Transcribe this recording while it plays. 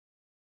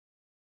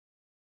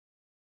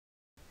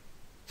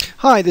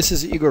Hi, this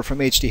is Igor from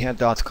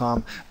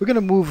hdhat.com. We're going to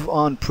move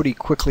on pretty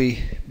quickly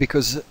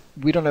because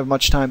we don't have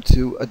much time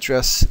to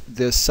address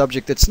this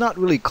subject. It's not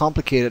really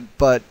complicated,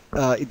 but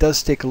it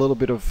does take a little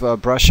bit of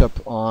brush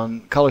up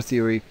on color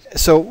theory.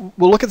 So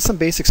we'll look at some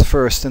basics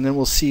first, and then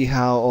we'll see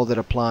how all that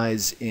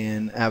applies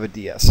in Avid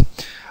DS.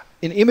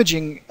 In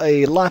imaging,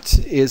 a LUT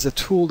is a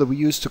tool that we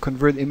use to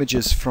convert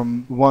images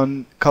from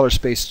one color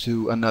space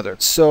to another.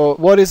 So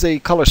what is a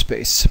color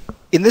space?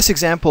 In this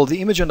example, the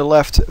image on the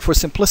left, for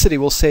simplicity,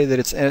 we'll say that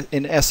it's an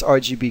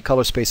sRGB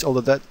color space,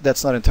 although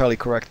that's not entirely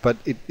correct, but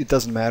it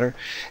doesn't matter.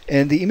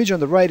 And the image on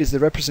the right is the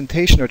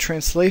representation or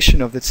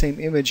translation of that same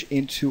image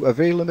into a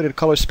very limited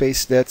color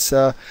space that's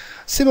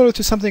similar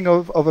to something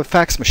of a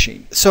fax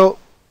machine. So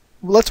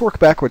let's work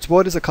backwards.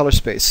 What is a color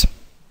space?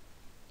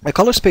 A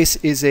color space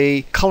is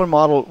a color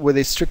model with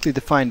a strictly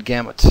defined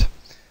gamut.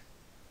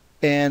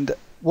 And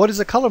what is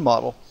a color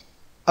model?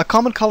 A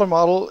common color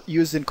model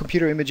used in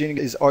computer imaging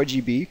is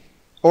RGB,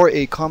 or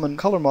a common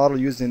color model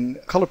used in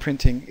color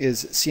printing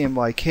is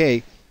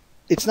CMYK.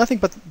 It's nothing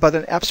but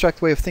an abstract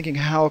way of thinking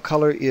how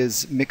color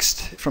is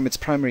mixed from its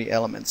primary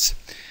elements.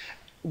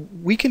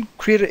 We can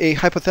create a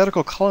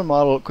hypothetical color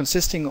model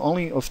consisting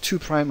only of two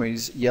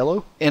primaries,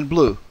 yellow and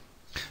blue.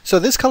 So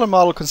this color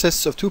model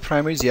consists of two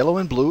primaries, yellow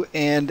and blue,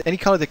 and any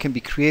color that can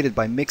be created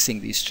by mixing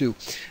these two.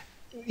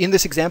 In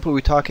this example, we're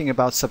talking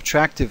about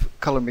subtractive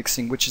color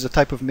mixing, which is a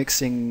type of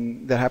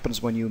mixing that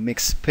happens when you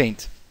mix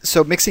paint.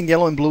 So mixing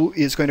yellow and blue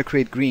is going to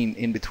create green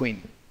in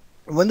between.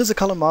 When does a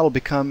color model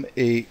become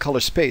a color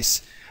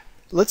space?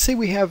 Let's say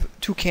we have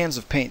two cans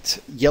of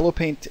paint, yellow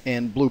paint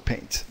and blue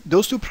paint.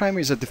 Those two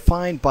primaries are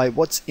defined by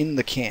what's in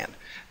the can.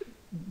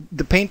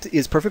 The paint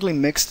is perfectly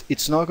mixed.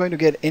 It's not going to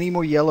get any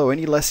more yellow,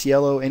 any less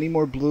yellow, any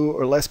more blue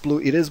or less blue.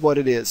 It is what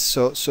it is.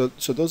 So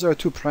those are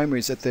two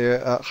primaries at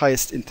their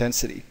highest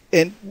intensity.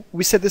 And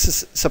we said this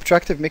is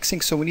subtractive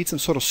mixing, so we need some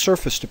sort of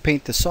surface to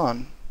paint this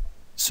on.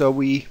 So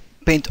we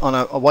paint on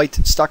a white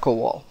stucco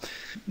wall.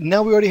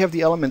 Now we already have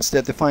the elements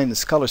that define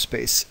this color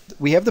space.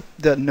 We have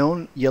the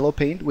known yellow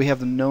paint, we have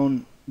the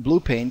known blue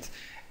paint,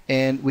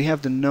 and we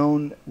have the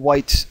known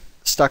white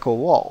stucco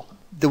wall.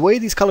 The way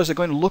these colors are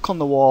going to look on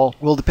the wall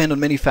will depend on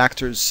many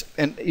factors,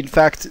 and in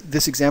fact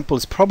this example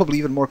is probably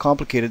even more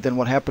complicated than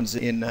what happens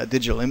in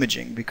digital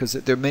imaging, because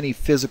there are many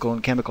physical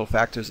and chemical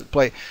factors at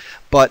play.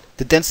 But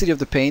the density of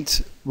the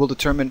paint will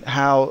determine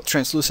how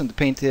translucent the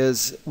paint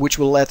is, which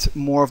will let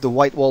more of the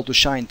white wall to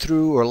shine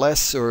through or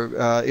less,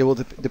 or it will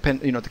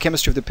depend, the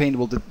chemistry of the paint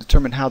will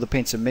determine how the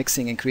paints are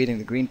mixing and creating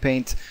the green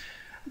paint.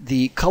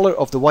 The color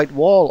of the white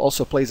wall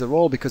also plays a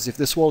role, because if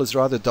this wall is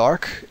rather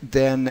dark,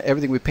 then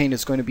everything we paint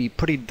is going to be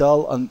pretty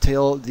dull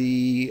until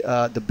the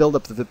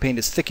buildup of the paint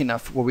is thick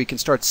enough where we can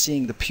start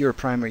seeing the pure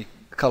primary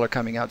color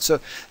coming out.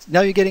 So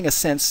now you're getting a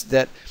sense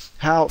that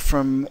how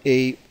from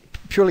a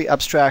purely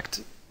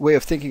abstract way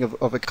of thinking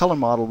of a color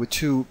model with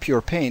two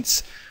pure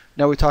paints,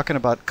 now we're talking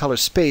about color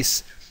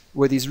space,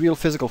 where these real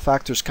physical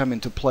factors come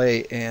into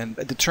play and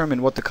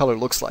determine what the color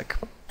looks like.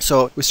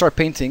 So we start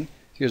painting.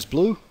 Here's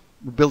blue.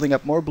 We're building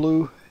up more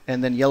blue,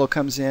 and then yellow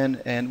comes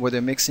in, and where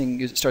they're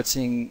mixing you start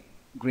seeing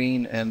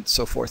green and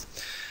so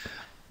forth.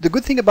 The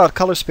good thing about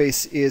color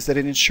space is that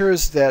it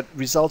ensures that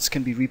results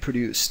can be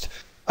reproduced.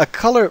 A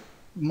color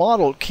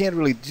model can't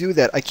really do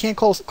that. I can't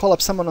call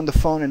up someone on the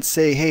phone and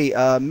say, hey,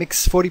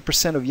 mix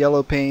 40% of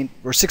yellow paint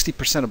or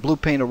 60% of blue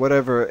paint or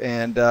whatever,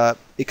 and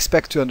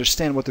expect to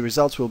understand what the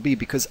results will be,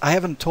 because I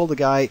haven't told the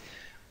guy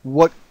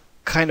what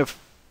kind of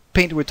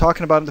paint we're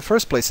talking about in the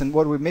first place and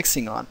what we're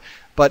mixing on.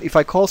 But if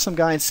I call some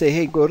guy and say,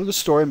 hey, go to the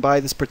store and buy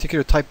this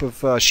particular type of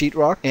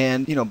sheetrock,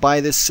 and buy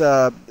this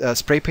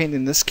spray paint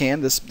in this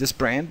can, this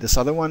brand, this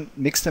other one,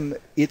 mix them,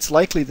 it's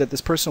likely that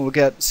this person will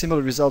get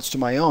similar results to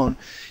my own,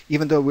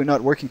 even though we're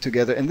not working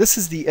together. And this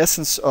is the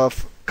essence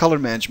of color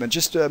management,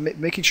 just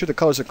making sure the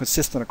colors are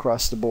consistent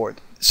across the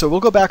board. So we'll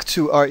go back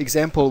to our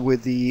example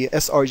with the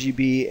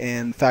sRGB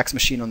and fax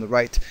machine on the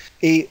right.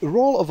 A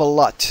role of a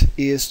LUT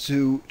is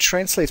to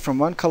translate from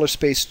one color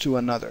space to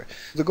another.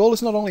 The goal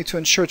is not only to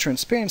ensure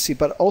transparency,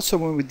 but also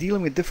when we're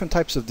dealing with different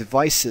types of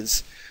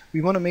devices,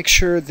 we want to make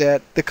sure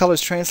that the color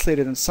is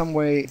translated in some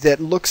way that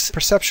looks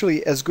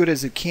perceptually as good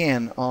as it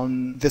can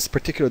on this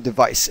particular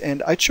device.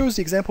 And I chose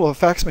the example of a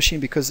fax machine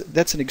because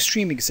that's an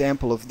extreme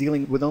example of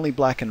dealing with only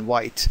black and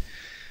white.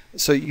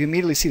 So you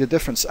immediately see the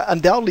difference.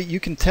 Undoubtedly, you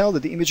can tell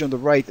that the image on the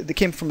right, they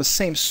came from the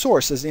same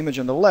source as the image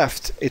on the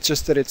left. It's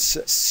just that it's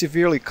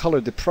severely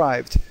color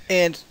deprived.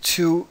 And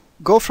to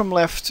go from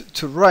left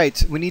to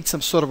right, we need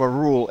some sort of a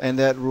rule, and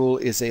that rule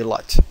is a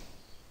LUT.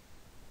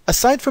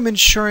 Aside from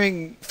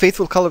ensuring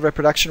faithful color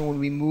reproduction when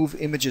we move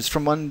images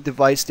from one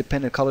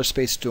device-dependent color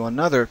space to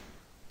another,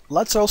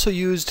 LUTs are also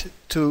used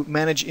to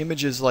manage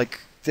images like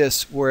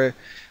this, where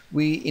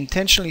we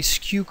intentionally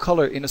skew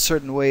color in a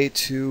certain way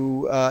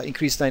to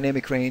increase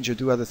dynamic range or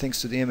do other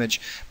things to the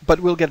image, but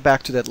we'll get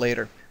back to that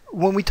later.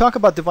 When we talk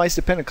about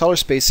device-dependent color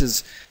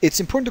spaces, it's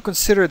important to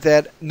consider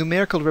that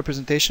numerical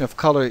representation of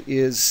color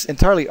is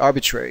entirely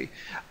arbitrary.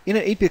 In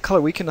an 8-bit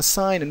color, we can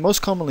assign, and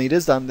most commonly it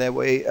is done that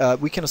way,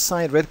 we can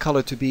assign red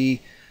color to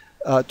be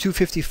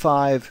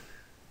 255,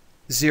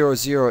 0,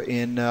 0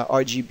 in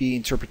RGB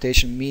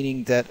interpretation,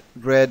 meaning that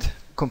red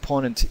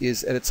component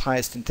is at its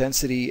highest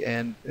intensity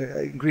and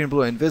green and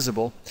blue are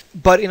invisible.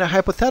 But in a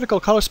hypothetical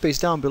color space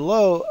down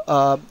below,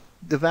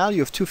 the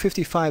value of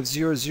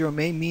 255.00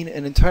 may mean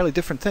an entirely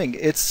different thing.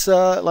 It's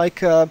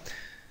like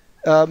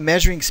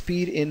measuring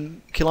speed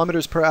in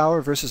kilometers per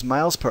hour versus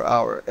miles per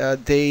hour.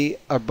 They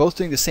are both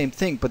doing the same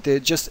thing, but they're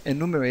just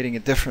enumerating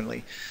it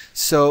differently.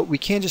 So we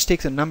can't just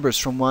take the numbers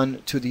from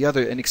one to the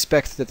other and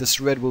expect that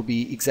this red will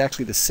be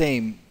exactly the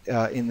same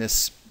in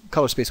this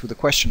color space with a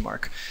question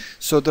mark.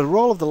 So the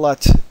role of the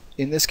LUT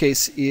in this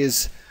case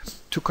is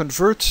to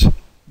convert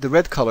the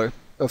red color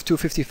of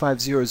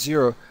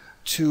 255.00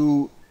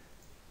 to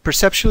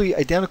perceptually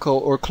identical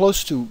or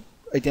close to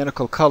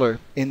identical color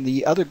in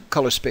the other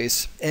color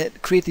space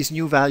and create these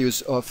new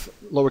values of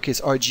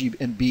lowercase r, g,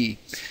 and b.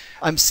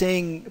 I'm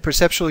saying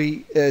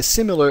perceptually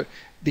similar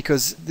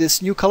because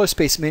this new color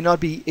space may not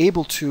be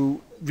able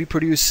to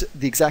reproduce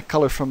the exact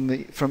color from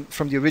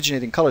the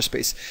originating color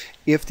space.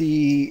 If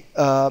the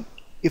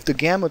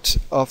gamut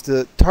of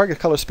the target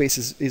color space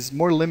is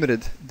more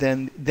limited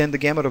than the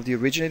gamut of the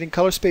originating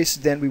color space,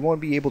 then we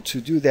won't be able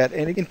to do that.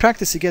 And in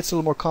practice, it gets a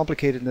little more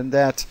complicated than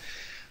that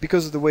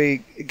because of the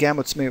way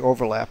gamuts may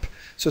overlap.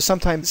 So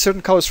sometimes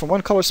certain colors from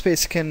one color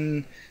space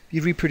can be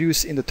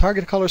reproduced in the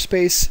target color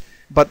space,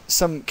 but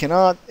some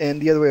cannot,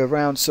 and the other way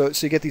around. So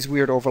you get these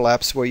weird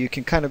overlaps where you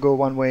can kind of go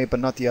one way but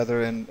not the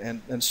other,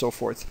 and so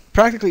forth.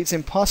 Practically, it's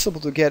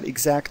impossible to get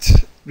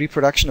exact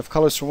reproduction of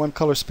colors from one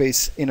color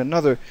space in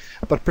another,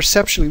 but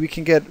perceptually we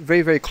can get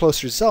very, very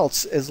close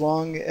results as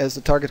long as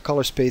the target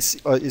color space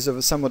is of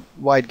a somewhat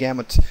wide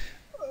gamut.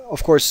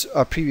 Of course,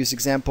 our previous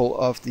example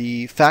of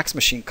the fax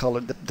machine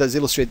color does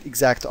illustrate the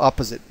exact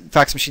opposite.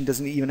 Fax machine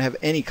doesn't even have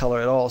any color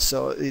at all,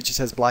 so it just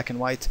has black and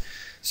white,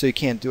 so you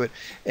can't do it.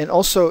 And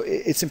also,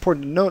 it's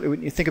important to note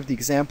when you think of the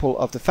example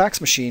of the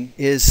fax machine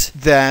is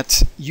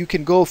that you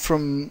can go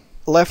from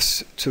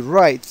left to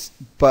right,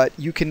 but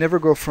you can never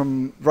go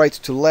from right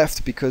to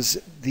left because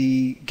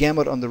the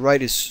gamut on the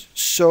right is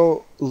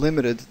so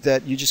limited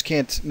that you just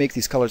can't make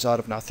these colors out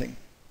of nothing.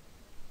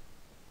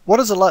 What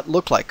does a LUT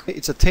look like?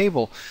 It's a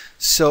table,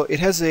 so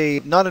it has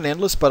not an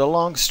endless but a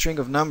long string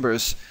of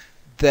numbers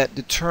that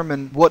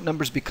determine what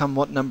numbers become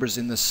what numbers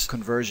in this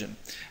conversion.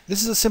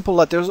 This is a simple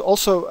LUT. There's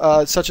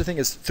also such a thing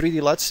as 3D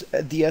LUTs.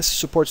 DS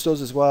supports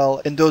those as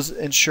well, and those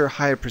ensure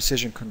higher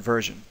precision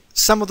conversion.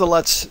 Some of the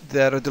LUTs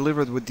that are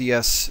delivered with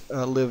DS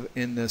live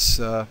in this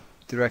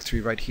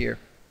directory right here.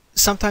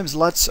 Sometimes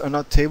LUTs are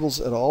not tables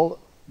at all.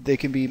 They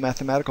can be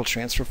mathematical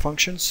transfer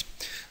functions.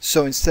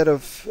 So instead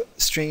of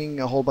stringing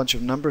a whole bunch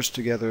of numbers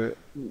together,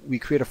 we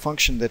create a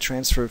function that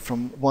transfers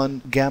from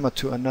one gamma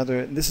to another.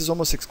 And this is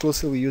almost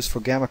exclusively used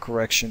for gamma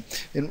correction.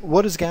 And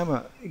what is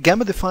gamma?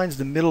 Gamma defines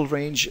the middle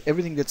range,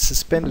 everything that's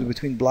suspended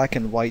between black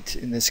and white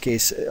in this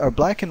case. Our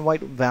black and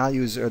white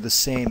values are the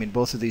same in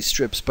both of these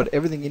strips, but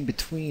everything in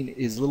between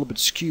is a little bit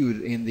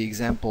skewed in the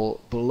example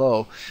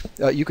below.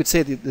 You could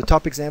say the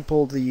top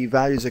example, the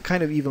values are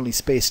kind of evenly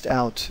spaced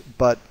out,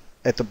 but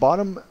at the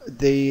bottom,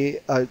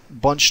 they are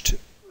bunched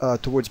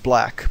towards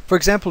black. For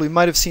example, you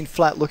might have seen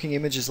flat-looking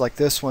images like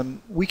this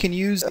one. We can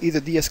use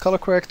either DS Color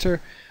Corrector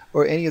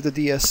or any of the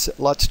DS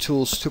LUT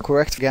tools to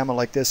correct gamma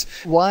like this.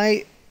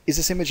 Why is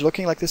this image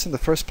looking like this in the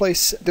first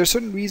place? There are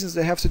certain reasons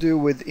that have to do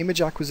with image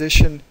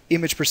acquisition,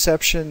 image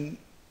perception,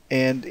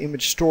 and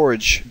image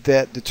storage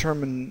that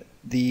determine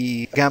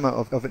the gamma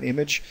of an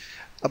image.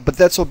 But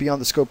that's all beyond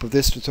the scope of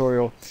this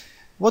tutorial.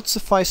 What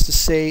suffice to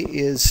say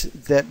is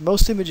that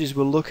most images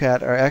we'll look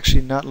at are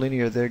actually not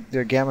linear,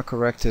 they're gamma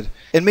corrected.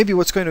 And maybe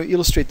what's going to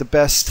illustrate the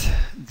best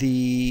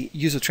the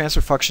use of transfer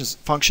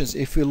functions,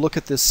 if we look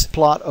at this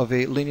plot of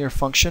a linear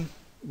function,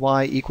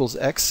 y equals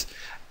x,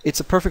 it's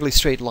a perfectly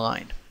straight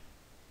line.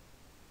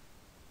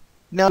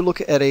 Now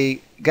look at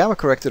a gamma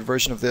corrected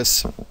version of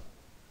this.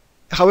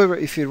 However,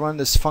 if you run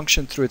this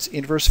function through its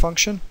inverse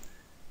function,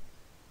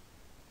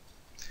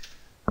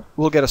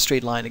 we'll get a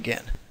straight line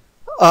again.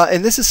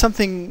 And this is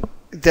something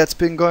that's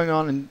been going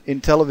on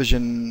in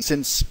television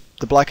since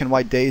the black and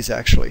white days,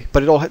 actually.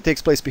 But it all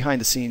takes place behind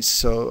the scenes,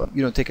 so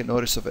you don't take a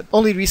notice of it.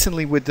 Only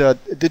recently with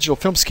digital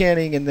film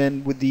scanning and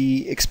then with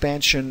the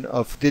expansion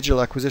of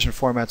digital acquisition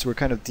formats, we're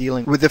kind of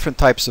dealing with different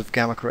types of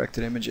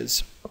gamma-corrected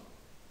images.